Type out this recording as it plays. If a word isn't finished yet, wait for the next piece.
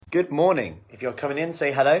Good morning. If you're coming in,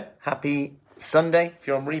 say hello. Happy Sunday. If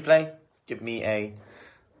you're on replay, give me a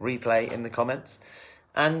replay in the comments.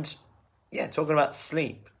 And yeah, talking about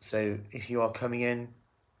sleep. So if you are coming in,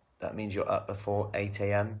 that means you're up before 8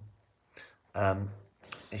 a.m.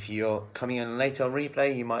 If you're coming in later on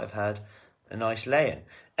replay, you might have had a nice lay-in.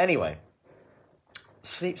 Anyway,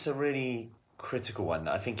 sleep's a really critical one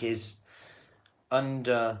that I think is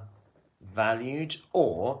undervalued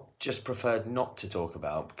or just preferred not to talk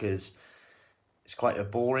about because it's quite a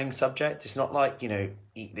boring subject. It's not like,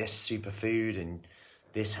 eat this superfood and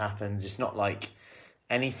this happens. It's not like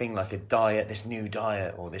anything like a diet, this new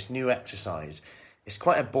diet or this new exercise. It's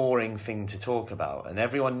quite a boring thing to talk about, and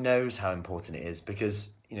everyone knows how important it is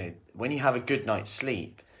because, when you have a good night's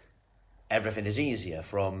sleep, everything is easier,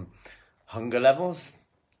 from hunger levels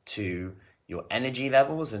to your energy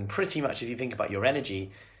levels. And pretty much if you think about your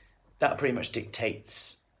energy, that pretty much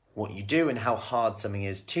dictates what you do and how hard something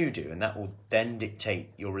is to do. And that will then dictate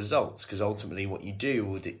your results, because ultimately what you do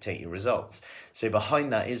will dictate your results. So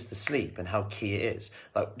behind that is the sleep and how key it is.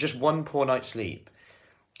 Like just one poor night's sleep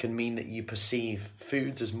can mean that you perceive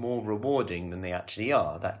foods as more rewarding than they actually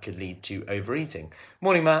are. That could lead to overeating.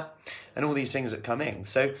 Morning, Matt. And all these things that come in.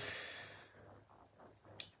 So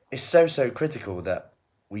it's so critical that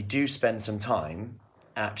we do spend some time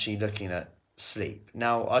actually looking at sleep.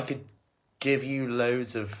 Now, I could give you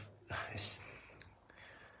loads of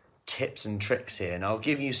tips and tricks here, and I'll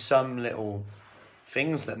give you some little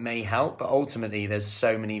things that may help, but ultimately there's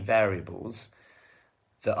so many variables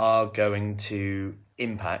that are going to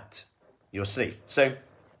impact your sleep. So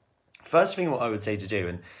first thing what I would say to do,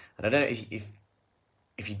 and I don't know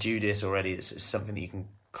if you do this already, it's something that you can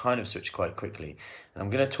kind of switch quite quickly. And I'm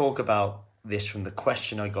going to talk about this from the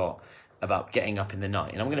question I got about getting up in the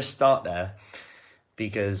night. And I'm going to start there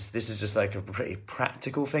because this is just like a pretty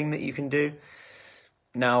practical thing that you can do.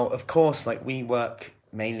 Now, of course, like we work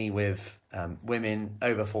mainly with women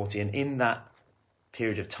over 40, and in that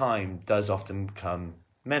period of time does often come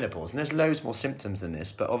menopause. And there's loads more symptoms than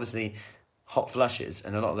this, but obviously hot flushes,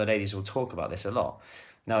 and a lot of the ladies will talk about this a lot.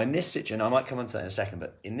 Now, in this situation, I might come on to that in a second,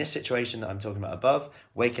 but in this situation that I'm talking about above,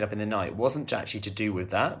 waking up in the night wasn't actually to do with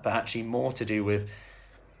that, but actually more to do with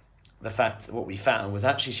the fact that what we found was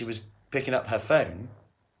actually she was picking up her phone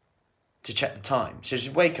to check the time. So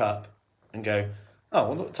she'd wake up and go, oh,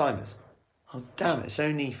 well, look what time is. Oh, damn it, it's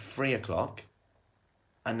only 3 o'clock,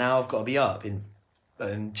 and now I've got to be up in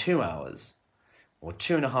 2 hours or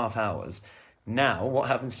 2.5 hours. Now, what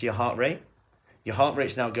happens to your heart rate? Your heart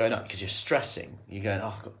rate's now going up because you're stressing. You're going,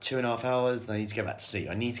 oh, I've got 2.5 hours and I need to get back to sleep.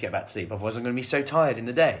 Otherwise I'm going to be so tired in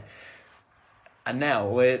the day. And now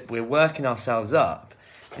we're working ourselves up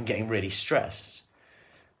and getting really stressed.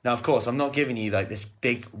 Now, of course, I'm not giving you like this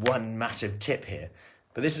big one massive tip here,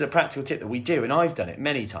 but this is a practical tip that we do, and I've done it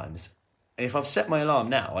many times. And if I've set my alarm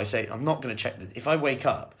now, I say, I'm not going to check if I wake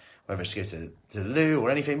up, whether it's to go to the loo or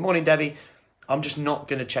anything, morning, Debbie, I'm just not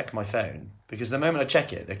going to check my phone, because the moment I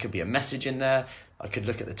check it, there could be a message in there. I could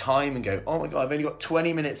look at the time and go, oh my God, I've only got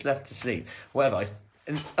 20 minutes left to sleep, whatever.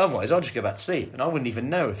 And otherwise, I'll just go back to sleep, and I wouldn't even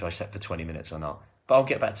know if I slept for 20 minutes or not. But I'll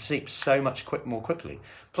get back to sleep so much more quickly.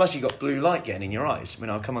 Plus, you've got blue light getting in your eyes. I mean,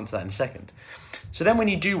 I'll come on to that in a second. So then when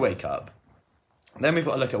you do wake up, then we've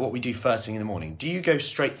got to look at what we do first thing in the morning. Do you go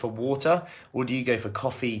straight for water, or do you go for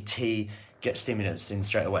coffee, tea, get stimulants in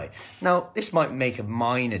straight away? Now, this might make a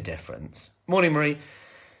minor difference. Morning, Marie.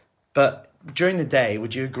 But during the day,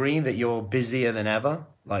 would you agree that you're busier than ever?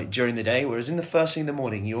 Like during the day, whereas in the first thing in the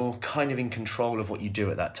morning, you're kind of in control of what you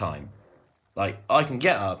do at that time. Like I can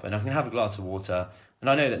get up and I can have a glass of water, and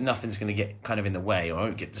I know that nothing's going to get kind of in the way, or I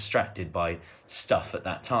won't get distracted by stuff at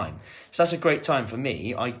that time. So that's a great time for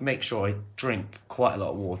me. I make sure I drink quite a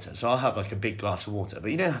lot of water. So I'll have like a big glass of water,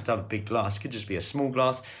 but you don't have to have a big glass. It could just be a small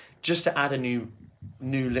glass, just to add a new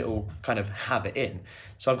little kind of habit in.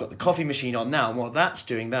 So I've got the coffee machine on now, and while that's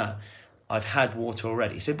doing that, I've had water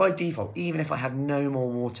already. So by default, even if I have no more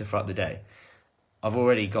water throughout the day, I've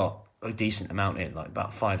already got a decent amount in, like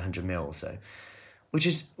about 500 ml or so, which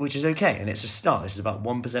is okay. And it's a start. This is about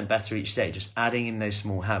 1% better each day, just adding in those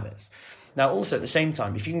small habits. Now, also at the same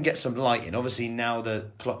time, if you can get some light in, obviously now the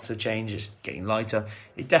clocks have changed, it's getting lighter,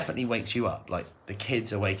 it definitely wakes you up. Like the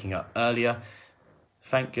kids are waking up earlier.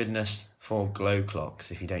 Thank goodness for glow clocks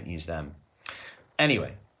if you don't use them.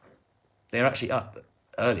 Anyway, they're actually up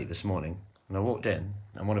early this morning, and I walked in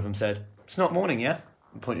and one of them said, it's not morning yet,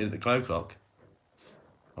 and pointed at the glow clock.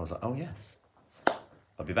 I was like, oh yes,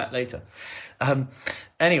 I'll be back later.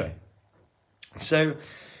 Anyway, so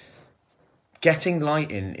getting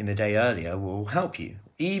light in the day earlier will help you,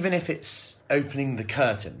 even if it's opening the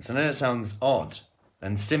curtains. I know it sounds odd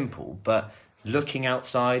and simple, but looking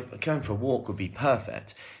outside, going for a walk would be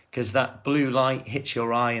perfect, because that blue light hits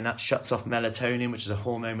your eye and that shuts off melatonin, which is a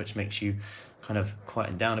hormone which makes you kind of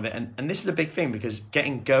quieten down a bit. And this is a big thing, because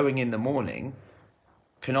getting going in the morning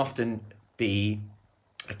can often be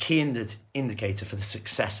a key indicator for the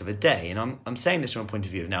success of a day. And I'm saying this from a point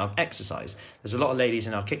of view of now of exercise. There's a lot of ladies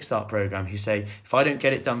in our Kickstart program who say, if I don't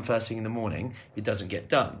get it done first thing in the morning, it doesn't get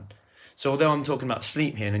done. So although I'm talking about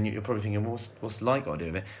sleep here, and you're probably thinking, what's the light got to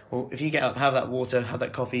do with it? Well, if you get up, have that water, have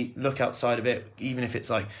that coffee, look outside a bit, even if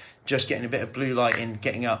it's like just getting a bit of blue light in,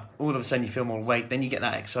 getting up, all of a sudden you feel more awake, then you get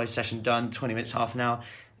that exercise session done, 20 minutes, half an hour,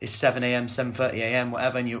 it's 7 a.m, 7:30 a.m,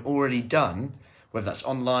 whatever, and you're already done, whether that's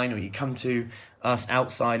online or you come to us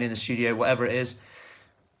outside in the studio, whatever it is,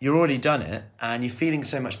 you're already done it, and you're feeling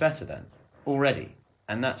so much better then, already.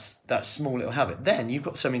 And that's that small little habit. Then you've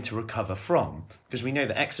got something to recover from, because we know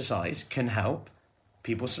that exercise can help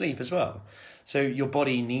people sleep as well. So your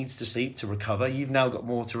body needs to sleep to recover. You've now got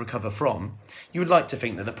more to recover from. You would like to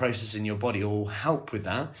think that the process in your body will help with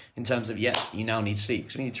that, in terms of, yeah, you now need sleep,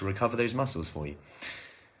 because we need to recover those muscles for you.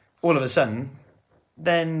 All of a sudden,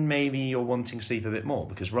 then maybe you're wanting sleep a bit more,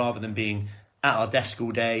 because rather than being at our desk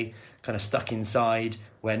all day, kind of stuck inside,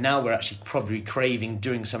 where now we're actually probably craving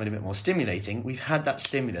doing something a bit more stimulating, we've had that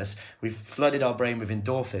stimulus, we've flooded our brain with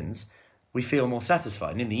endorphins, we feel more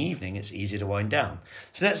satisfied. And in the evening, it's easier to wind down.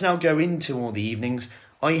 So let's now go into all the evenings.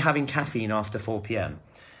 Are you having caffeine after 4 p.m?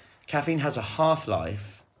 Caffeine has a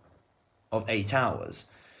half-life of 8 hours.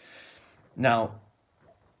 Now,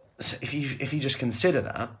 if you just consider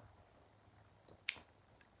that,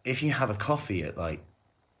 if you have a coffee at like,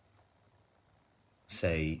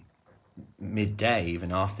 say, midday,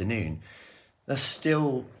 even afternoon, that's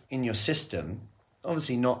still in your system,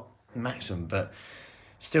 obviously not maximum, but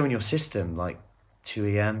still in your system, like 2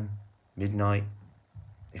 a.m, midnight.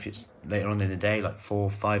 If it's later on in the day, like 4,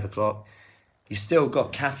 5 o'clock, you've still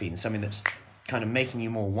got caffeine, something that's kind of making you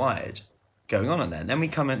more wired, going on there. And then we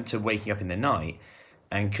come into waking up in the night,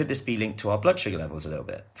 and could this be linked to our blood sugar levels a little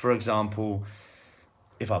bit? For example,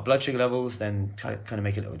 if our blood sugar levels then kind of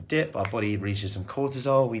make a little dip, our body releases some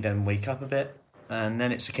cortisol, we then wake up a bit, and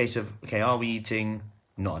then it's a case of, okay, are we eating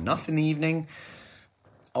not enough in the evening?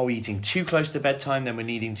 Are we eating too close to bedtime? Then we're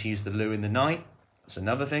needing to use the loo in the night. That's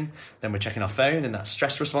another thing. Then we're checking our phone, and that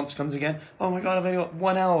stress response comes again. Oh my God, I've only got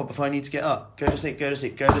 1 hour before I need to get up. Go to sleep, go to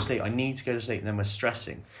sleep, go to sleep. I need to go to sleep. And then we're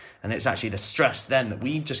stressing. And it's actually the stress then that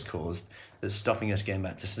we've just caused that's stopping us getting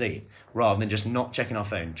back to sleep, rather than just not checking our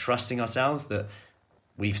phone, trusting ourselves that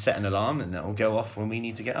we've set an alarm and that will go off when we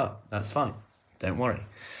need to get up. That's fine. Don't worry.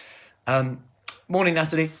 Morning,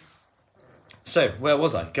 Natalie. So, where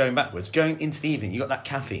was I? Going backwards. Going into the evening, you got that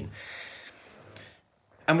caffeine.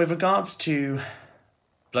 And with regards to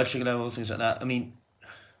blood sugar levels, things like that, I mean,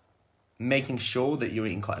 making sure that you're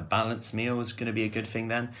eating quite a balanced meal is going to be a good thing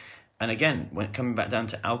then. And again, when coming back down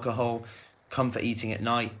to alcohol, comfort eating at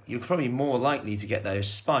night, you're probably more likely to get those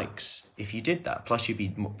spikes if you did that. Plus, you'd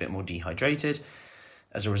be a bit more dehydrated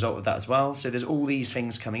as a result of that as well. So there's all these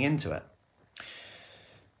things coming into it.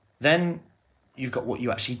 Then you've got what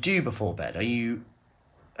you actually do before bed. Are you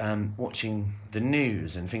watching the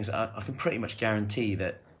news and things? I can pretty much guarantee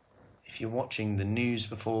that if you're watching the news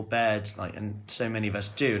before bed, like, and so many of us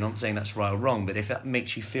do, and I'm not saying that's right or wrong, but if that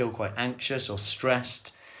makes you feel quite anxious or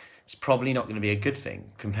stressed, it's probably not going to be a good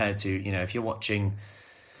thing compared to, you know, if you're watching,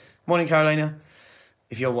 morning Carolina,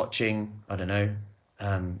 if you're watching, I don't know,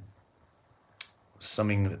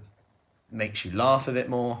 something that makes you laugh a bit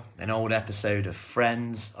more, an old episode of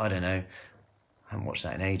Friends, I don't know, I haven't watched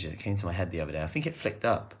that in ages, it came to my head the other day, I think it flicked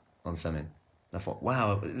up on something, I thought,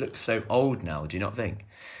 wow, it looks so old now, do you not think?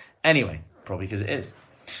 Anyway, probably because it is.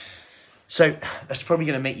 So that's probably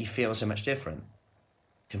going to make you feel so much different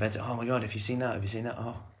compared to, oh my God, have you seen that? Have you seen that?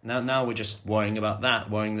 Oh, now we're just worrying about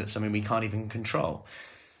that, worrying that something we can't even control.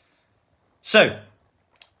 So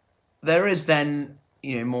there is then,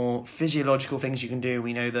 you know, more physiological things you can do.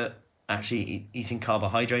 We know that actually eating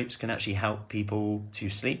carbohydrates can actually help people to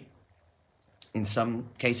sleep in some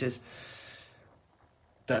cases.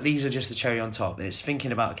 But these are just the cherry on top. And it's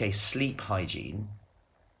thinking about, okay, sleep hygiene.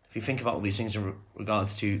 If you think about all these things in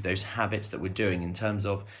regards to those habits that we're doing in terms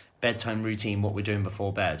of bedtime routine, what we're doing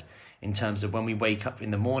before bed, in terms of when we wake up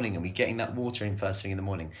in the morning, are we getting that water in first thing in the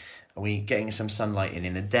morning? Are we getting some sunlight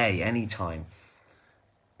in the day, anytime?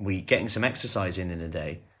 Are we getting some exercise in the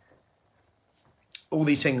day? All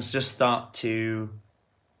these things just start to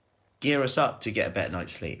gear us up to get a better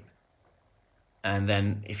night's sleep. And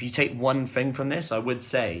then if you take one thing from this, I would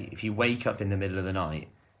say if you wake up in the middle of the night,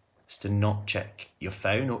 is to not check your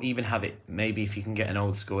phone, or even have it, maybe if you can get an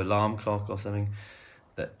old school alarm clock or something,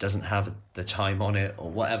 that doesn't have the time on it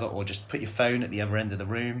or whatever, or just put your phone at the other end of the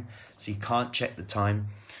room so you can't check the time.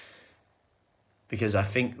 Because I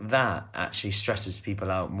think that actually stresses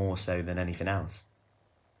people out more so than anything else.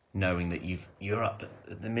 Knowing that you're up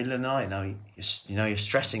at the middle of the night now, you're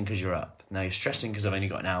stressing because you're up. Now you're stressing because I've only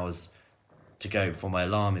got an hour's to go before my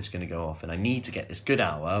alarm is going to go off, and I need to get this good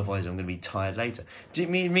hour, otherwise I'm going to be tired later. Do you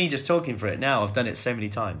mean me just talking for it now? I've done it so many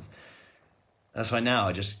times. That's why now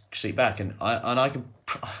I just sleep back, and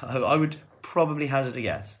I would probably hazard a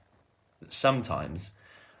guess that sometimes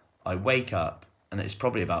I wake up and it's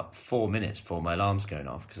probably about 4 minutes before my alarm's going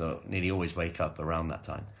off, because I nearly always wake up around that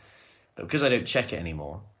time. But because I don't check it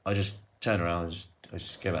anymore, I just turn around and I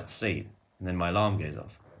just go back to sleep, and then my alarm goes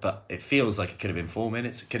off. But it feels like it could have been 4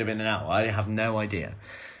 minutes, it could have been an hour. I have no idea.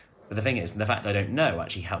 But the thing is, the fact I don't know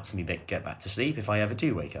actually helps me get back to sleep if I ever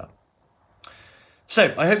do wake up.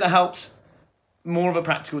 So I hope that helps. More of a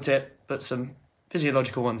practical tip, but some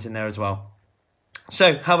physiological ones in there as well.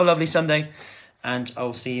 So have a lovely Sunday, and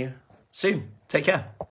I'll see you soon. Take care.